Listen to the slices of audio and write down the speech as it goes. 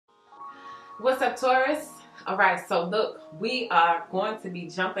What's up, Taurus? All right, so look, we are going to be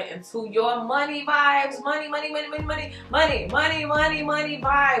jumping into your money vibes. Money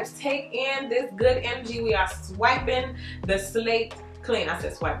vibes. Take in this good energy. We are swiping the slate clean. I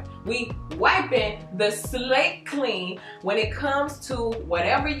said swiping. We wiping the slate clean when it comes to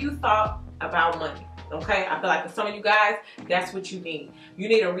whatever you thought about money. Okay, I feel like for some of you guys, that's what you need. You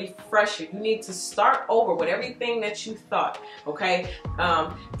need a refresher. You need to start over with everything that you thought. Okay,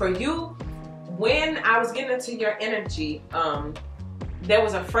 for you, when I was getting into your energy, there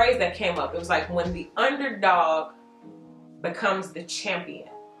was a phrase that came up. It was like when the underdog becomes the champion.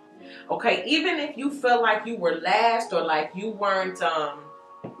 Okay, even if you feel like you were last or like you weren't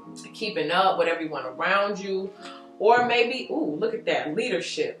keeping up with everyone around you, or maybe, ooh, look at that,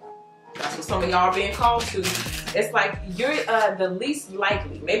 leadership. That's what some of y'all are being called to. It's like you're the least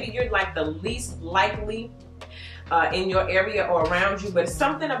likely. Maybe you're like the least likely in your area or around you, but it's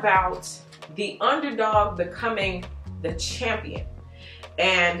something about the underdog becoming the champion.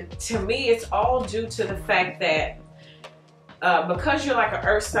 And to me, it's all due to the fact that because you're like an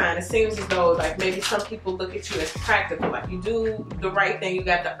earth sign, it seems as though like maybe some people look at you as practical, like you do the right thing, you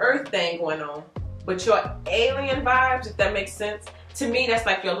got the earth thing going on, but your alien vibes, if that makes sense. To me, that's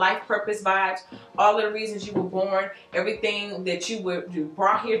like your life purpose vibes. All of the reasons you were born, everything that you were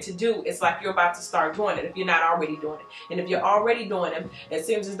brought here to do, it's like you're about to start doing it if you're not already doing it. And if you're already doing it, it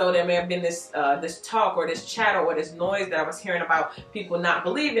seems as though there may have been this this talk or this chatter or this noise that I was hearing about people not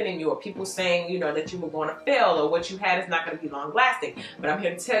believing in you, or people saying, you know, that you were going to fail, or what you had is not going to be long lasting. But I'm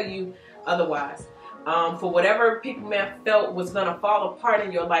here to tell you otherwise. For whatever people may have felt was going to fall apart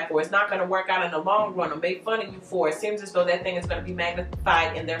in your life, or it's not going to work out in the long run, or make fun of you for, it seems as though that thing is going to be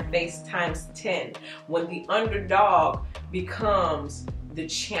magnified in their face times 10 when the underdog becomes the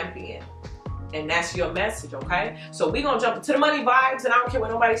champion. And that's your message, okay? So we're going to jump into the money vibes, and I don't care what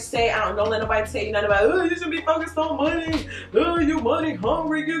nobody say. Don't let nobody tell you nothing about, oh, you should be focused on money. Oh, you money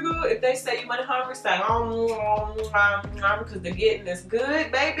hungry, you good. If they say you money hungry, say, because they're getting this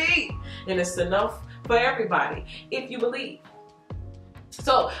good, baby. And it's enough for everybody, if you believe.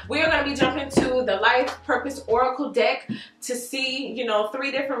 So we are going to be jumping to the Life Purpose Oracle deck to see, you know, 3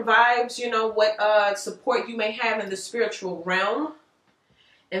 different vibes, you know, what support you may have in the spiritual realm.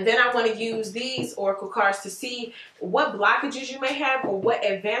 And then I want to use these oracle cards to see what blockages you may have or what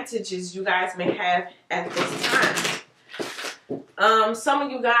advantages you guys may have at this time. Some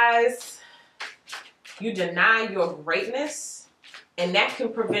of you guys, you deny your greatness, and that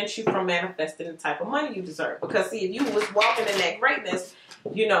can prevent you from manifesting the type of money you deserve. Because see, if you was walking in that greatness,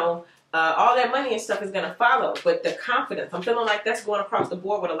 you know, all that money and stuff is going to follow. But the confidence, I'm feeling like that's going across the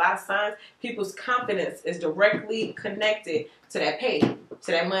board with a lot of signs. People's confidence is directly connected to that pay,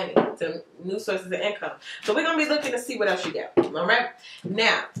 to that money, to new sources of income. So we're going to be looking to see what else you got. All right.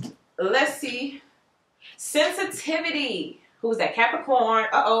 Now, let's see. Sensitivity. Who's that? Capricorn.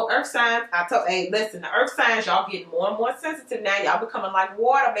 Uh-oh, earth signs. I told, hey, listen, the earth signs, y'all getting more and more sensitive now. Y'all becoming like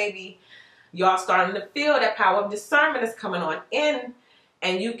water, baby. Y'all starting to feel that power of discernment is coming on in.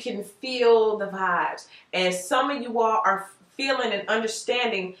 And you can feel the vibes. And some of you all are feeling and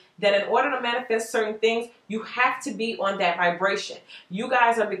understanding that in order to manifest certain things, you have to be on that vibration. You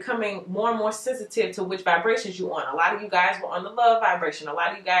guys are becoming more and more sensitive to which vibrations you're on. A lot of you guys were on the love vibration. A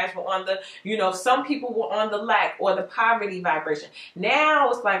lot of you guys were on the, you know, some people were on the lack or the poverty vibration. Now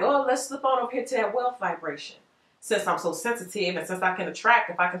it's like, oh, let's slip on over here to that wealth vibration. Since I'm so sensitive and since I can attract,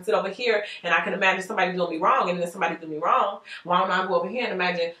 if I can sit over here and I can imagine somebody doing me wrong and then somebody do me wrong, why don't I go over here and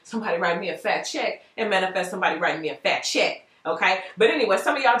imagine somebody writing me a fat check and manifest somebody writing me a fat check? Okay? But anyway,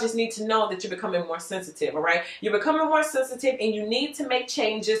 some of y'all just need to know that you're becoming more sensitive, all right? You're becoming more sensitive and you need to make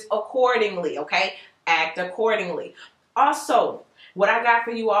changes accordingly, okay? Act accordingly. Also, what I got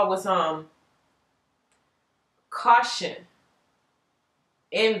for you all was caution.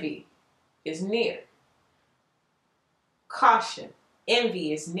 Envy is near. Caution,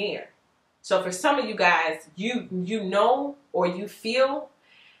 envy is near. So for some of you guys, you know or you feel,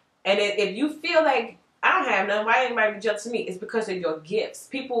 and if you feel like I don't have none, why anybody be jealous of me? It's because of your gifts.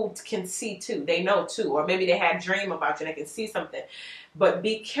 People can see too, they know too, or maybe they had a dream about you and they can see something. But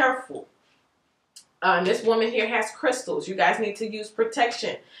be careful. This woman here has crystals. You guys need to use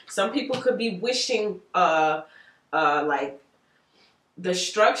protection. Some people could be wishing like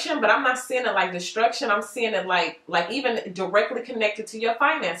destruction, but I'm not seeing it like destruction. I'm seeing it like even directly connected to your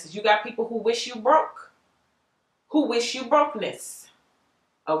finances. You got people who wish you broke, who wish you brokenness.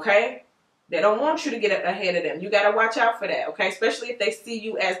 Okay, they don't want you to get ahead of them. You got to watch out for that. Okay, especially if they see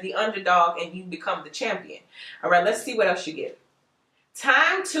you as the underdog and you become the champion. All right, let's see what else you get.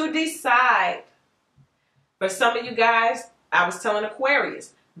 Time to decide. For some of you guys, I was telling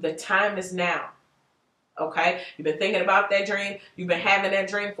Aquarius, The time is now. Okay? You've been thinking about that dream. You've been having that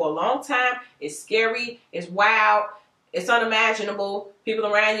dream for a long time. It's scary. It's wild. It's unimaginable. People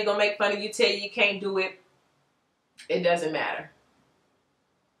around you going to make fun of you, tell you can't do it. It doesn't matter.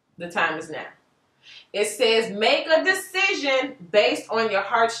 The time is now. It says, make a decision based on your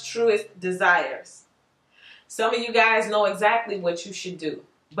heart's truest desires. Some of you guys know exactly what you should do,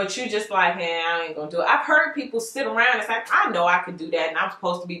 but you just like, hey, I ain't gonna do it. I've heard people sit around and say, I know I could do that and I'm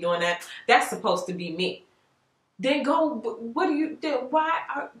supposed to be doing that. That's supposed to be me. Then go, what do you do?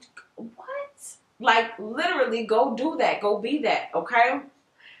 Why? What? Like, literally go do that. Go be that, okay?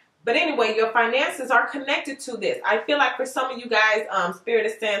 But anyway, your finances are connected to this. I feel like for some of you guys, Spirit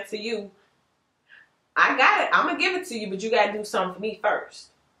is saying to you, I got it. I'm going to give it to you, but you got to do something for me first.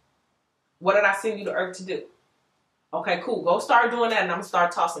 What did I send you to earth to do? Okay, cool. Go start doing that, and I'm going to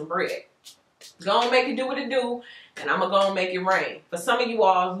start tossing bread. Go and make it do what it do, and I'm going to go and make it rain. For some of you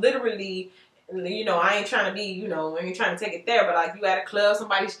all, literally, you know, I ain't trying to be, you know, I ain't trying to take it there, but like you at a club,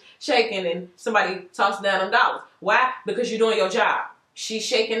 somebody's shaking, and somebody tosses down them dollars. Why? Because you're doing your job. She's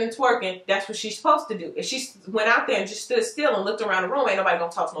shaking and twerking. That's what she's supposed to do. If she went out there and just stood still and looked around the room, ain't nobody going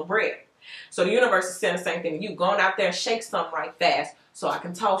to toss no bread. So the universe is saying the same thing to you. Going out there and shake something right fast so I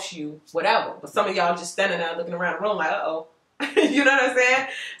can toss you whatever. But some of y'all just standing there looking around the room like, uh-oh. You know what I'm saying?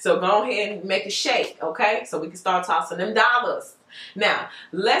 So go ahead and make it shake, okay? So we can start tossing them dollars. Now,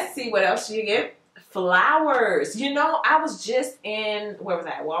 let's see what else you get. Flowers. You know, I was just in, where was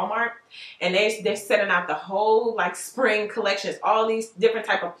that, Walmart? And they're setting out the whole like spring collections, all these different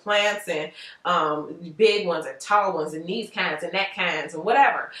type of plants and big ones and tall ones and these kinds and that kinds and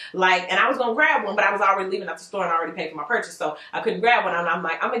whatever. Like, and I was going to grab one, but I was already leaving out the store and I already paid for my purchase. So I couldn't grab one. And I'm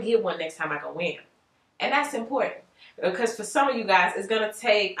like, I'm going to get one next time I go in. And that's important. Because for some of you guys, it's going to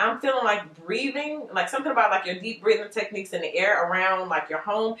take, I'm feeling like breathing, like something about like your deep breathing techniques in the air around like your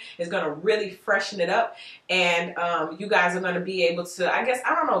home is going to really freshen it up. And you guys are going to be able to, I guess,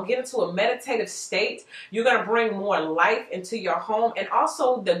 I don't know, get into a meditative state. You're going to bring more life into your home. And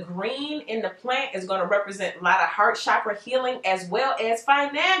also the green in the plant is going to represent a lot of heart chakra healing as well as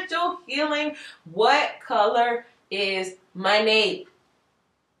financial healing. What color is money?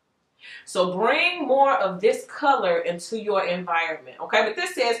 So bring more of this color into your environment, okay? But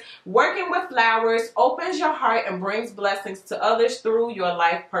this says, working with flowers opens your heart and brings blessings to others through your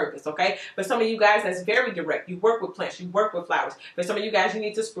life purpose, okay? For some of you guys, that's very direct. You work with plants, you work with flowers. For some of you guys, you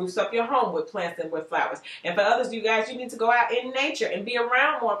need to spruce up your home with plants and with flowers. And for others, you guys, you need to go out in nature and be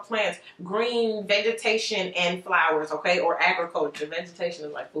around more plants, green vegetation and flowers, okay? Or agriculture. Vegetation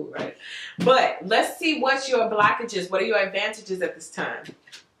is like food, right? But let's see what's your blockages. What are your advantages at this time?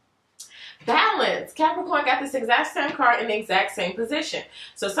 Balance. Capricorn got this exact same card in the exact same position.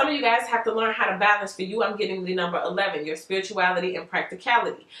 So some of you guys have to learn how to balance. For you, I'm getting the number 11, your spirituality and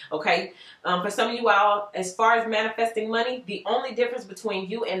practicality. Okay. For some of you all, as far as manifesting money, the only difference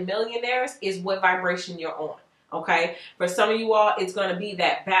between you and millionaires is what vibration you're on. Okay. For some of you all, it's going to be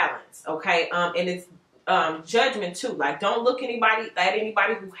that balance. Okay. And it's judgment too. Like, don't look at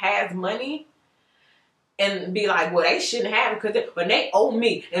anybody who has money and be like, well, they shouldn't have it because they owe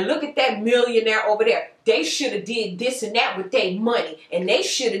me. And look at that millionaire over there. They should have did this and that with their money. And they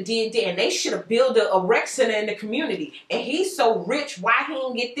should have did that. And they should have built a rec center in the community. And he's so rich. Why he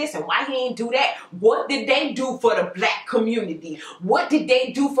ain't get this and why he ain't do that? What did they do for the black community? What did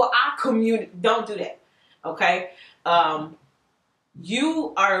they do for our community? Don't do that. Okay?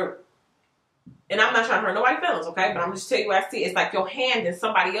 You are... And I'm not trying to hurt nobody's feelings, okay? But I'm just telling you what I see. It's like your hand in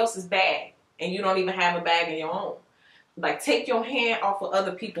somebody else's bag. And you don't even have a bag of your own. Like, take your hand off of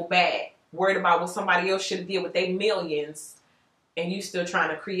other people's bag. Worried about what somebody else should have did with their millions. And you still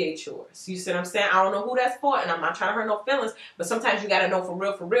trying to create yours. You see what I'm saying? I don't know who that's for. And I'm not trying to hurt no feelings. But sometimes you got to know for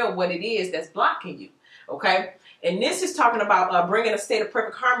real what it is that's blocking you. Okay? And this is talking about bringing a state of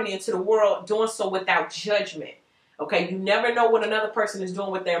perfect harmony into the world. Doing so without judgment. Okay? You never know what another person is doing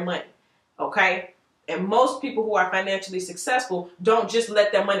with their money. Okay? And most people who are financially successful don't just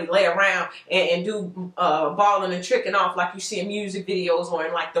let their money lay around and do balling and tricking off like you see in music videos or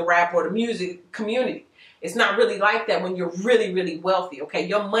in like the rap or the music community. It's not really like that when you're really, really wealthy, okay?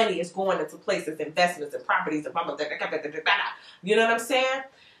 Your money is going into places, investments and properties and blah, blah, blah, blah, blah, blah, blah. You know what I'm saying?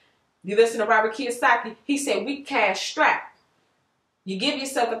 You listen to Robert Kiyosaki, he said, we cash strapped. You give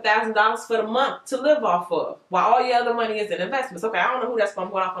yourself $1,000 for the month to live off of while all your other money is in investments. Okay, I don't know who that's from.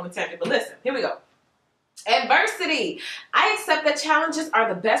 I'm going off on a tangent, but listen, here we go. Adversity. I accept that challenges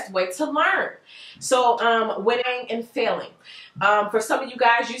are the best way to learn. So winning and failing. For some of you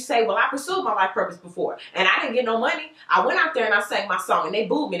guys, you say, well, I pursued my life purpose before and I didn't get no money. I went out there and I sang my song and they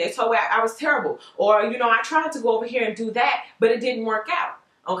booed me. They told me I was terrible. Or, you know, I tried to go over here and do that, but it didn't work out.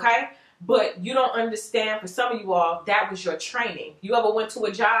 okay? But you don't understand, for some of you all, that was your training. You ever went to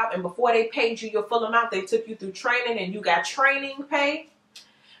a job and before they paid you your full amount, they took you through training and you got training pay?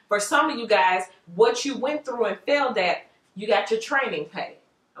 For some of you guys, what you went through and failed at, you got your training pay,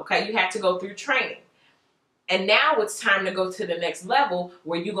 okay? You had to go through training. And now it's time to go to the next level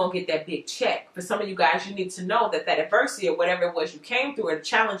where you're going to get that big check. For some of you guys, you need to know that that adversity or whatever it was you came through or the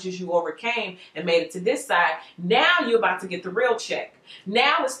challenges you overcame and made it to this side, now you're about to get the real check.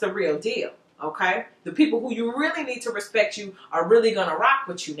 Now it's the real deal, okay? The people who you really need to respect you are really going to rock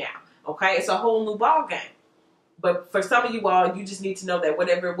with you now, okay? It's a whole new ball game. But for some of you all, you just need to know that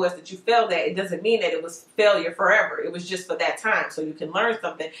whatever it was that you failed at, it doesn't mean that it was failure forever. It was just for that time so you can learn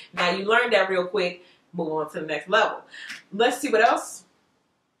something. Now you learned that real quick. Move on to the next level. Let's see what else.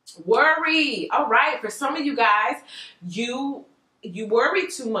 Worry. All right. For some of you guys, you worry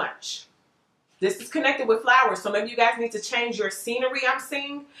too much. This is connected with flowers. Some of you guys need to change your scenery, I'm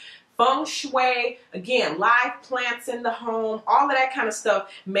seeing. Feng shui, again, live plants in the home, all of that kind of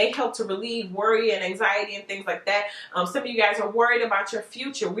stuff may help to relieve worry and anxiety and things like that. Some of you guys are worried about your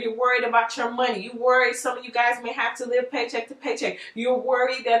future. We're worried about your money. You worry some of you guys may have to live paycheck to paycheck. You're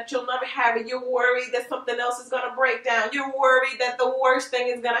worried that you'll never have it. You're worried that something else is going to break down. You're worried that the worst thing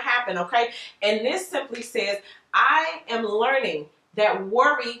is going to happen, okay? And this simply says, I am learning that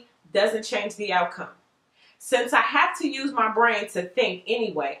worry doesn't change the outcome. Since I have to use my brain to think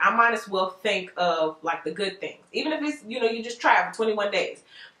anyway, I might as well think of like the good things. Even if it's, you just try it for 21 days.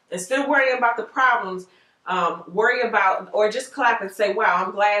 Instead of worrying about the problems, worry about, or just clap and say, wow,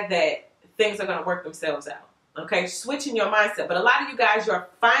 I'm glad that things are going to work themselves out. Okay, switching your mindset. But a lot of you guys, your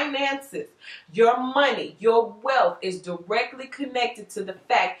finances, your money, your wealth is directly connected to the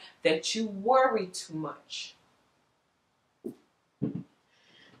fact that you worry too much.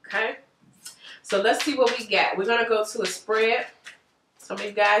 Okay. So let's see what we got. We're going to go to a spread. Some of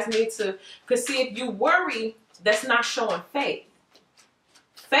you guys need to, because see, if you worry, that's not showing faith.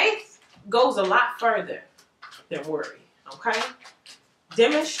 Faith goes a lot further than worry, okay?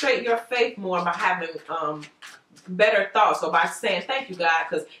 Demonstrate your faith more by having better thoughts or by saying, thank you, God,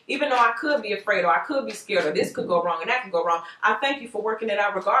 because even though I could be afraid or I could be scared or this could go wrong and that could go wrong, I thank you for working it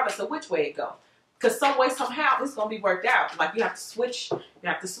out regardless of which way it goes. Because some way, somehow, it's going to be worked out. Like you have to switch. You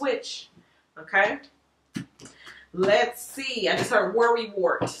have to switch. Okay, let's see. I just heard worry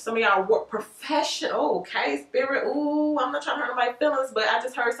wart. Some of y'all work professional. Okay, spirit. Ooh, I'm not trying to hurt nobody's feelings, but I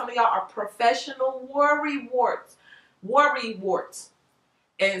just heard some of y'all are professional worry warts. Worry warts.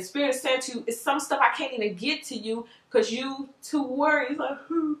 And spirit saying to you, it's some stuff I can't even get to you because you too worried.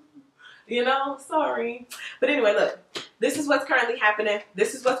 It's like, sorry. But anyway, look. This is what's currently happening.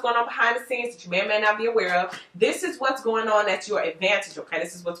 This is what's going on behind the scenes that you may or may not be aware of. This is what's going on that's your advantage, okay?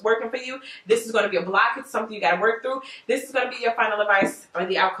 This is what's working for you. This is going to be a blockage, something you got to work through. This is going to be your final advice or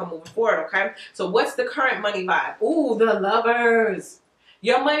the outcome moving forward, okay? So what's the current money vibe? Ooh, the lovers.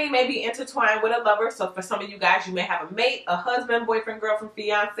 Your money may be intertwined with a lover. So for some of you guys, you may have a mate, a husband, boyfriend, girlfriend,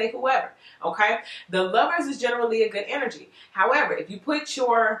 fiance, whoever, okay? The lovers is generally a good energy. However, if you put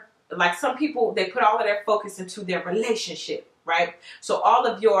your like some people, they put all of their focus into their relationship, right? So all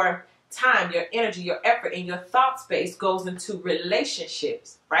of your time, your energy, your effort, and your thought space goes into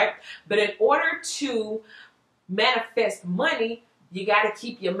relationships, right? But in order to manifest money, you got to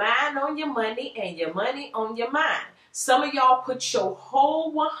keep your mind on your money and your money on your mind. Some of y'all put your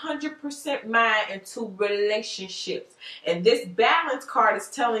whole 100% mind into relationships. And this balance card is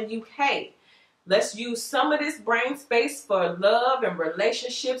telling you, hey, let's use some of this brain space for love and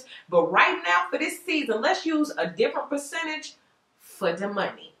relationships. But right now for this season, let's use a different percentage for the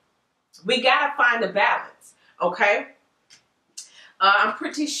money. We got to find a balance, okay? I'm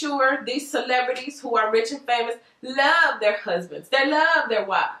pretty sure these celebrities who are rich and famous love their husbands. They love their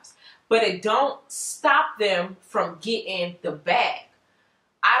wives. But it don't stop them from getting the bag.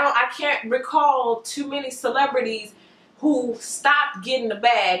 I can't recall too many celebrities who stopped getting the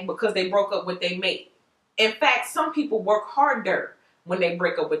bag because they broke up with their mate. In fact, some people work harder when they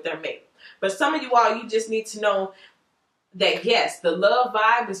break up with their mate. But some of you all, you just need to know that yes, the love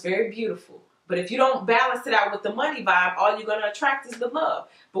vibe is very beautiful. But if you don't balance it out with the money vibe, all you're going to attract is the love.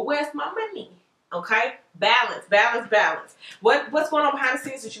 But where's my money? Okay? Balance, balance, balance. What's going on behind the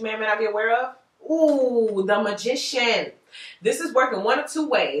scenes that you may or may not be aware of? Ooh, the magician. This is working one of two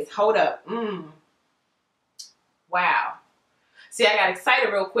ways. Hold up. Wow. See, I got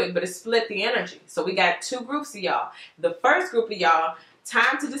excited real quick, but it split the energy. So we got two groups of y'all. The first group of y'all,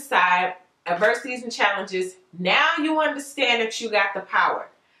 time to decide, adversities and challenges. Now you understand that you got the power,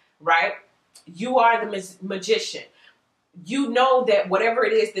 right? You are the magician. you know that whatever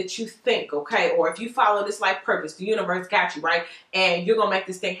it is that you think, okay, or if you follow this life purpose, the universe got you, right? And you're going to make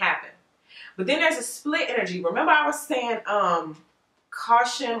this thing happen. But then there's a split energy. Remember I was saying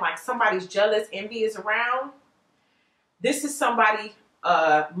caution, like somebody's jealous, envy is around? This is somebody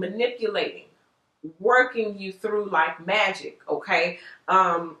manipulating, working you through like magic, okay?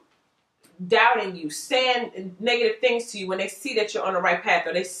 Doubting you, saying negative things to you when they see that you're on the right path,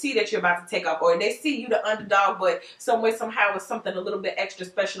 or they see that you're about to take off, or they see you the underdog, but some way, somehow, with something a little bit extra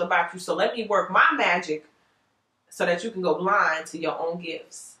special about you. So let me work my magic so that you can go blind to your own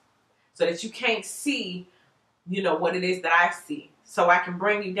gifts, so that you can't see, you know, what it is that I see. So I can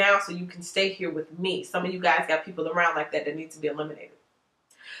bring you down so you can stay here with me. Some of you guys got people around like that need to be eliminated.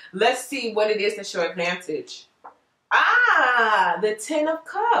 Let's see what it is that's your advantage. The 10 of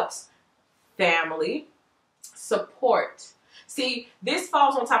Cups. Family, support. See, this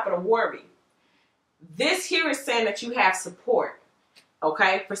falls on top of the worry. This here is saying that you have support,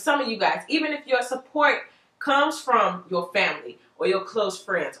 okay? For some of you guys, even if your support comes from your family or your close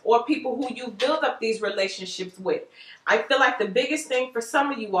friends or people who you build up these relationships with, I feel like the biggest thing for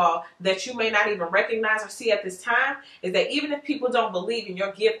some of you all that you may not even recognize or see at this time is that even if people don't believe in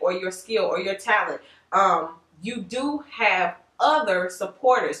your gift or your skill or your talent, you do have other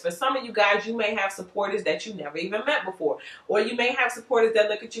supporters. For some of you guys, you may have supporters that you never even met before, or you may have supporters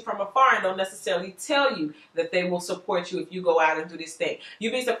that look at you from afar and don't necessarily tell you that they will support you if you go out and do this thing.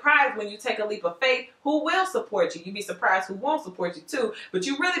 You'd be surprised when you take a leap of faith who will support you. You'd be surprised who won't support you too, but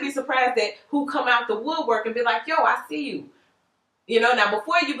you really be surprised at who come out the woodwork and be like, yo, I see you. You know, now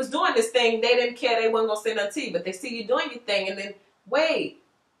before you was doing this thing, they didn't care, they wasn't gonna say nothing to you, but they see you doing your thing and then, wait,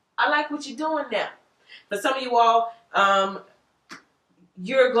 I like what you're doing now. For some of you all,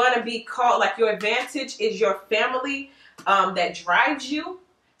 you're going to be called, like your advantage is your family that drives you.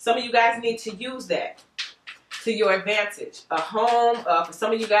 Some of you guys need to use that to your advantage. A home, for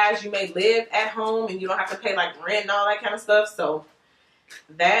some of you guys, you may live at home and you don't have to pay like rent and all that kind of stuff. So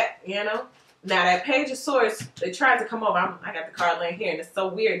that, you know. Now that Page of Swords, it tried to come over. I got the card laying here and it's so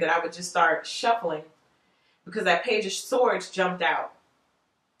weird that I would just start shuffling because that Page of Swords jumped out.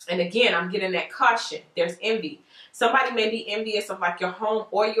 And again, I'm getting that caution. There's envy. Somebody may be envious of like your home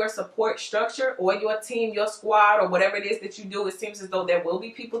or your support structure or your team, your squad, or whatever it is that you do. It seems as though there will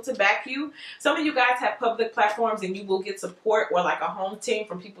be people to back you. Some of you guys have public platforms and you will get support or like a home team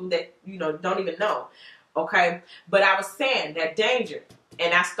from people that, you know, don't even know. Okay. But I was saying that danger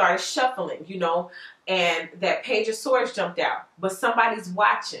and I started shuffling, you know, and that Page of Swords jumped out, but somebody's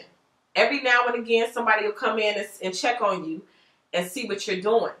watching. Every now and again, somebody will come in and check on you and see what you're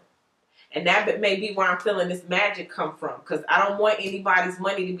doing. And that may be where I'm feeling this magic come from. Because I don't want anybody's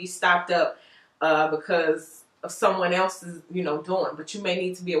money to be stopped up because of someone else's, you know, doing. But you may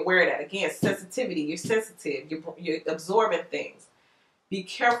need to be aware of that. Again, sensitivity. You're sensitive. You're absorbing things. Be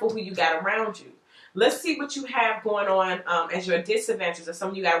careful who you got around you. Let's see what you have going on as your disadvantages or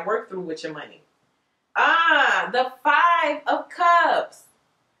something you got to work through with your money. The 5 of Cups.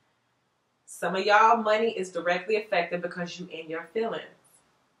 Some of y'all money is directly affected because you in your feelings.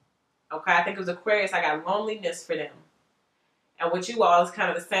 Okay, I think it was Aquarius. I got loneliness for them. And with you all, it's kind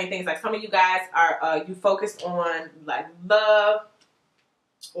of the same things. Like some of you guys are, you focused on like love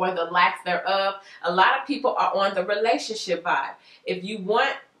or the lack thereof. A lot of people are on the relationship vibe. If you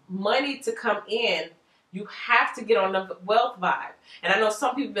want money to come in, you have to get on the wealth vibe. And I know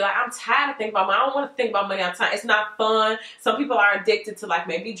some people be like, I'm tired of thinking about money. I don't want to think about money all the time. It's not fun. Some people are addicted to like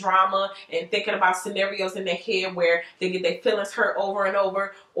maybe drama and thinking about scenarios in their head where they get their feelings hurt over and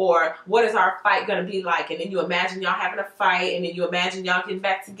over. Or what is our fight going to be like? And then you imagine y'all having a fight and then you imagine y'all getting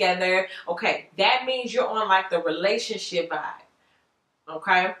back together. Okay, that means you're on like the relationship vibe.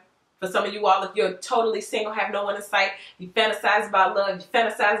 Okay? For some of you all, if you're totally single, have no one in sight, you fantasize about love, you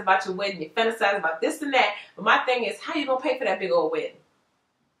fantasize about your wedding, you fantasize about this and that. But my thing is, how you going to pay for that big old wedding?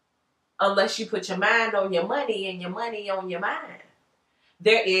 Unless you put your mind on your money and your money on your mind.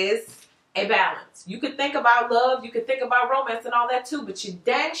 There is a balance. You could think about love, you could think about romance and all that too, but you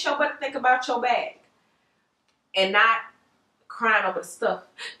dang sure better think about your bag. And not crying over the stuff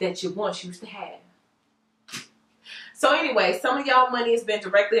that you once used to have. So anyway, some of y'all money has been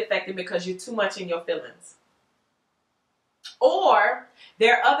directly affected because you're too much in your feelings. Or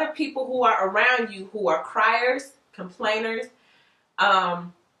there are other people who are around you who are criers, complainers,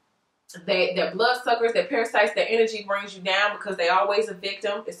 they're bloodsuckers, they're parasites, their energy brings you down because they're always a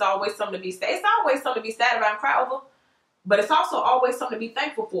victim. It's always something to be sad. It's always something to be sad about and cry over, but it's also always something to be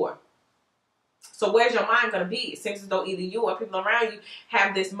thankful for. So where's your mind going to be? It seems as though either you or people around you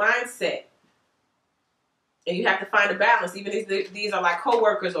have this mindset And you have to find a balance. Even if these are like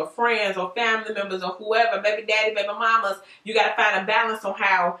coworkers or friends or family members or whoever, baby daddy, baby mamas, you got to find a balance on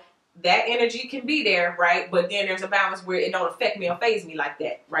how that energy can be there, right? But then there's a balance where it don't affect me or phase me like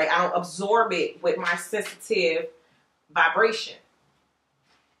that, right? I don't absorb it with my sensitive vibration.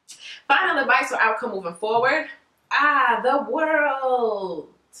 Final advice or outcome moving forward. The world.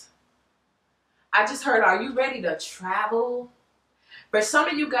 I just heard, are you ready to travel? For some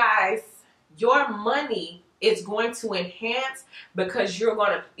of you guys, your money is going to enhance because you're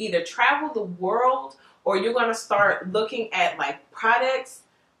going to either travel the world or you're going to start looking at like products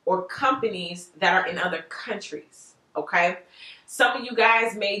or companies that are in other countries, okay? Some of you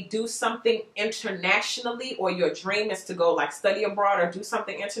guys may do something internationally, or your dream is to go like study abroad or do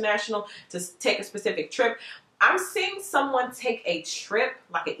something international to take a specific trip. I'm seeing someone take a trip,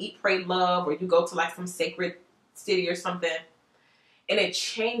 like an Eat, Pray, Love, or you go to like some sacred city or something, and it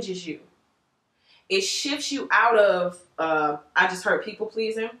changes you. It shifts you out of, I just heard people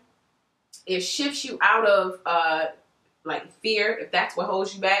pleasing. It shifts you out of like fear, if that's what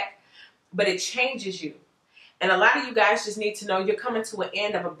holds you back, but it changes you. And a lot of you guys just need to know you're coming to an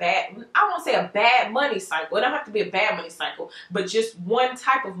end of a bad, I won't say a bad money cycle. It don't have to be a bad money cycle, but just one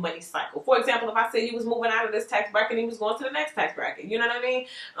type of money cycle. For example, if I said you was moving out of this tax bracket and you was going to the next tax bracket, you know what I mean?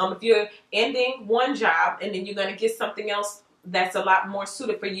 If you're ending one job and then you're going to get something else that's a lot more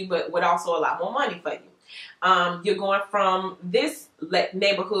suited for you, but with also a lot more money for you. You're going from this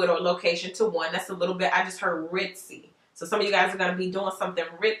neighborhood or location to one that's a little bit, I just heard ritzy. So some of you guys are going to be doing something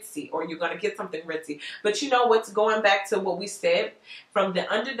ritzy, or you're going to get something ritzy. But you know what's going back to what we said, from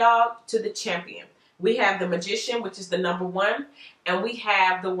the underdog to the champion. We have the magician, which is the number 1, and we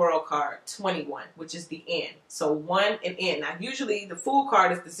have the world card, 21, which is the end. So 1 and end. Now, usually the fool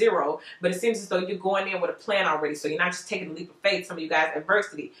card is the 0, but it seems as though you're going in with a plan already. So you're not just taking a leap of faith. Some of you guys,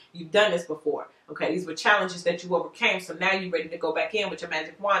 adversity. You've done this before. Okay, these were challenges that you overcame. So now you're ready to go back in with your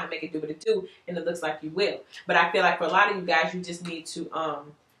magic wand and make it do what it do, and it looks like you will. But I feel like for a lot of you guys, you just need to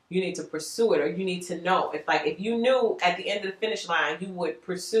you need to pursue it, or you need to know. If you knew at the end of the finish line you would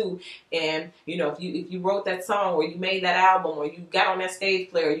pursue, and you know, if you wrote that song, or you made that album, or you got on that stage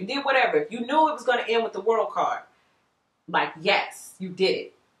play, or you did whatever, if you knew it was going to end with the world card, like, yes, you did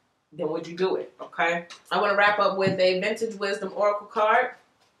it, then would you do it? Okay, I want to wrap up with a vintage wisdom oracle card,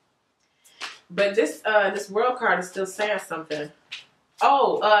 but this world card is still saying something.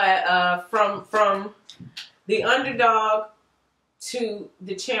 From the underdog to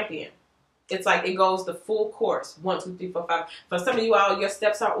the champion. It's like it goes the full course. 1, 2, 3, 4, 5. For some of you all, your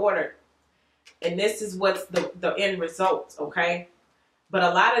steps are ordered. And this is what's the end result, okay? But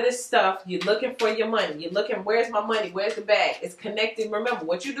a lot of this stuff, you're looking for your money. You're looking, where's my money? Where's the bag? It's connected. Remember,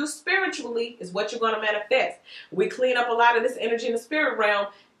 what you do spiritually is what you're going to manifest. We clean up a lot of this energy in the spirit realm,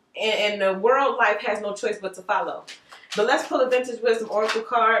 and the world life has no choice but to follow. But let's pull a vintage wisdom oracle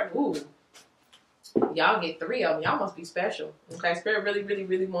card. Ooh. Y'all get 3 of them. Y'all must be special. Okay, Spirit really, really,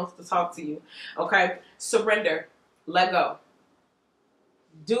 really wants to talk to you. Okay, surrender. Let go.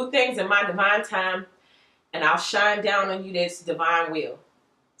 Do things in my divine time, and I'll shine down on you this divine will.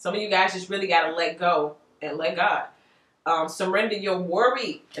 Some of you guys just really got to let go and let God. Surrender your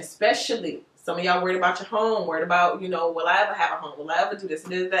worry, especially. Some of y'all worried about your home, worried about, you know, will I ever have a home? Will I ever do this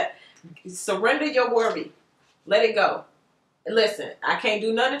and this and that? Surrender your worry. Let it go. And listen, I can't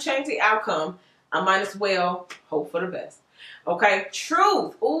do nothing to change the outcome. I might as well hope for the best. Okay,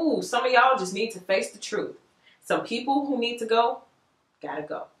 truth. Ooh, some of y'all just need to face the truth. Some people who need to go, gotta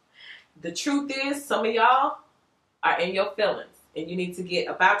go. The truth is, some of y'all are in your feelings, and you need to get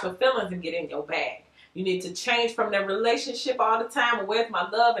about your feelings and get in your bag. You need to change from that relationship all the time, and where's my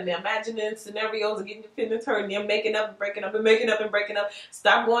love, and the imagining scenarios and getting your feelings hurt, and them making up and breaking up and making up and breaking up.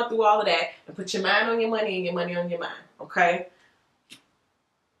 Stop going through all of that and put your mind on your money and your money on your mind, okay?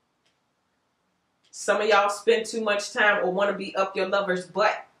 Some of y'all spend too much time or want to be up your lover's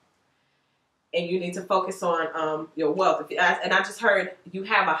butt, and you need to focus on your wealth. And I just heard you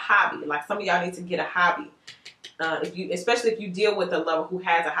have a hobby. Like, some of y'all need to get a hobby. Especially if you deal with a lover who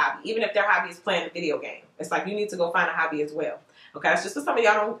has a hobby, even if their hobby is playing a video game, it's like you need to go find a hobby as well. Okay, that's just so some of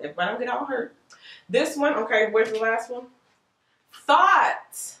y'all don't get all hurt. This one, okay, where's the last one?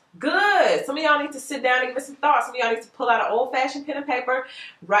 Thoughts. Good. Some of y'all need to sit down and give it some thoughts. Some of y'all need to pull out an old-fashioned pen and paper,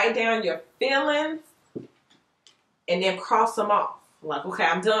 write down your feelings, and then cross them off. Like, okay,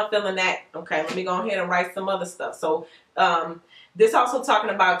 I'm done feeling that. Okay, let me go ahead and write some other stuff. So this also talking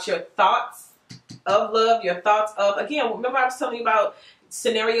about your thoughts of love, your thoughts of, again, remember I was telling you about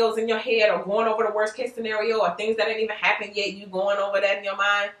scenarios in your head, or going over the worst case scenario, or things that ain't even happened yet, you going over that in your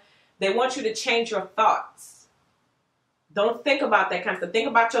mind. They want you to change your thoughts. Don't think about that kind of stuff. Think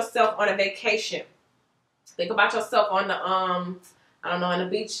about yourself on a vacation. Think about yourself on the, I don't know, on the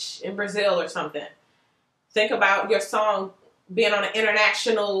beach in Brazil or something. Think about your song being on an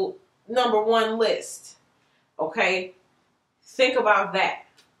international #1 list. Okay? Think about that.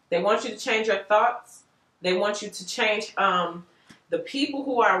 They want you to change your thoughts. They want you to change the people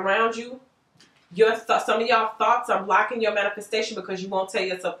who are around you. Some of y'all thoughts are blocking your manifestation because you won't tell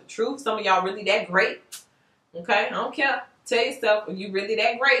yourself the truth. Some of y'all really that great. Okay? I don't care. Tell yourself, are you really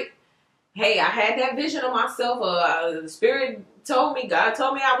that great? Hey, I had that vision of myself. The Spirit told me, God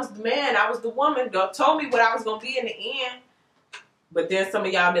told me I was the man, I was the woman. God told me what I was going to be in the end. But then some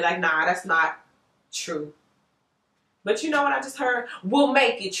of y'all be like, nah, that's not true. But you know what I just heard? We'll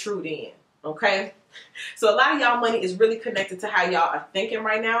make it true then. Okay? So a lot of y'all money is really connected to how y'all are thinking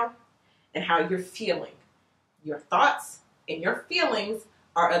right now and how you're feeling. Your thoughts and your feelings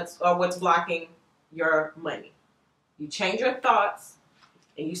are what's blocking your money. You change your thoughts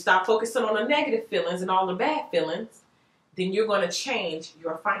and you stop focusing on the negative feelings and all the bad feelings, then you're going to change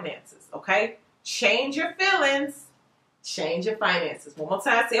your finances, okay? Change your feelings, change your finances. One more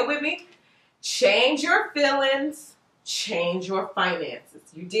time, say it with me. Change your feelings, change your finances.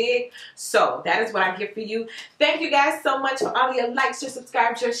 You dig? So that is what I get for you. Thank you guys so much for all your likes, your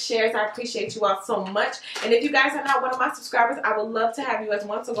subscribes, your shares. I appreciate you all so much. And if you guys are not one of my subscribers, I would love to have you as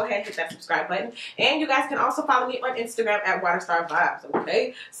one. So go ahead and hit that subscribe button. And you guys can also follow me on Instagram at Waterstar Vibes.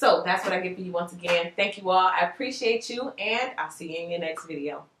 Okay? So that's what I get for you once again. Thank you all. I appreciate you. And I'll see you in your next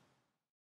video.